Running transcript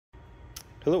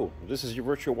Hello, this is your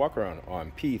virtual walkaround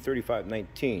on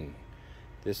P3519.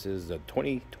 This is the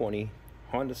 2020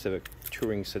 Honda Civic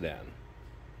Touring Sedan.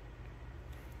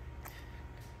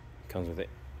 Comes with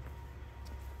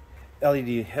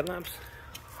LED headlamps,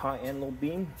 high and low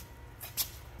beam,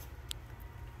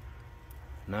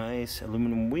 nice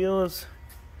aluminum wheels,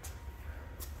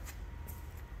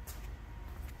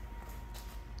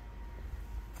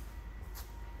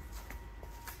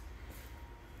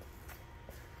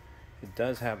 it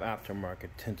does have aftermarket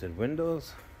tinted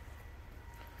windows.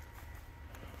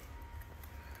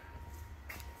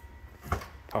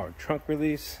 Power trunk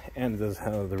release, and it does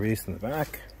have the release in the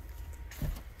back.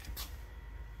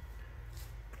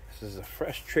 This is a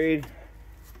fresh trade,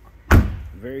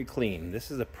 very clean.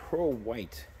 This is a Pro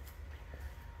White.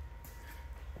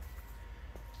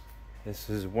 This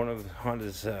is one of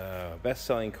Honda's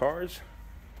best-selling cars.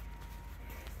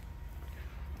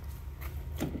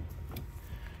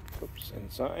 Oops,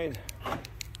 inside.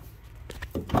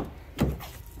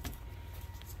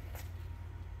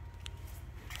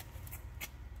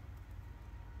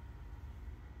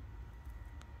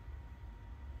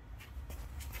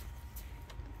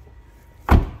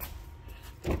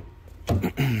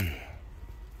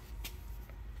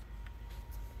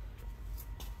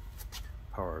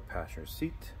 Power passenger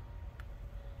seat.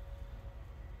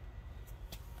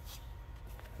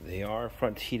 They are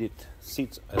front heated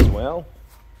seats as well.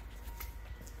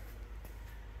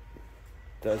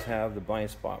 Does have the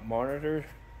blind spot monitor.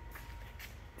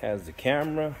 Has the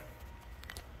camera.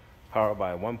 Powered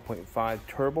by a 1.5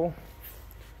 turbo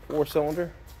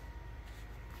 4-cylinder.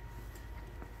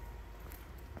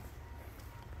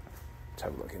 Let's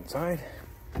have a look inside.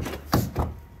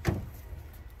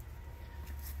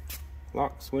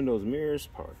 Locks, windows, mirrors,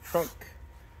 power trunk,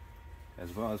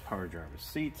 as well as power driver's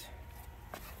seat.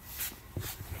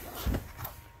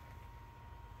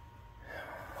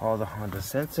 All the Honda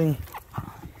sensing.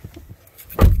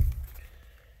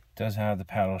 Does have the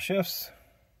paddle shifts.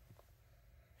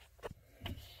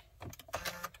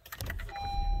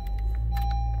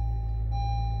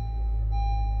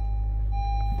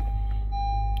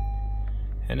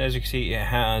 And as you can see, it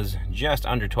has just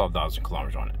under 12,000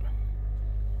 kilometers on it.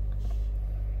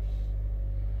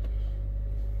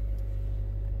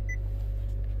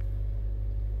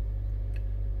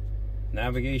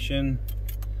 Navigation,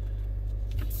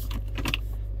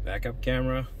 backup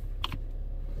camera,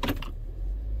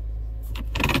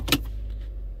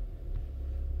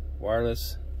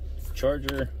 wireless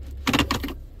charger,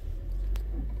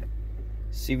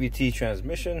 CVT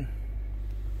transmission,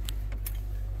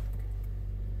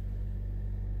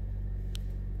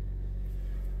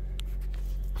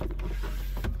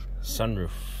 sunroof.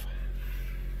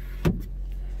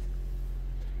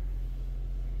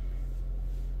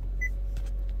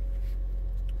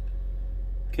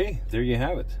 Okay, there you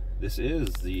have it. This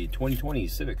is the 2020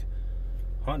 Civic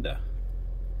Honda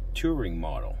Touring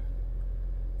model.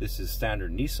 This is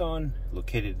standard Nissan,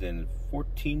 located in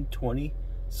 1420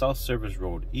 South Service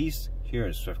Road East, here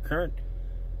in Swift Current.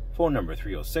 Phone number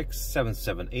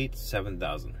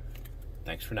 306-778-7000.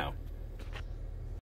 Thanks for now.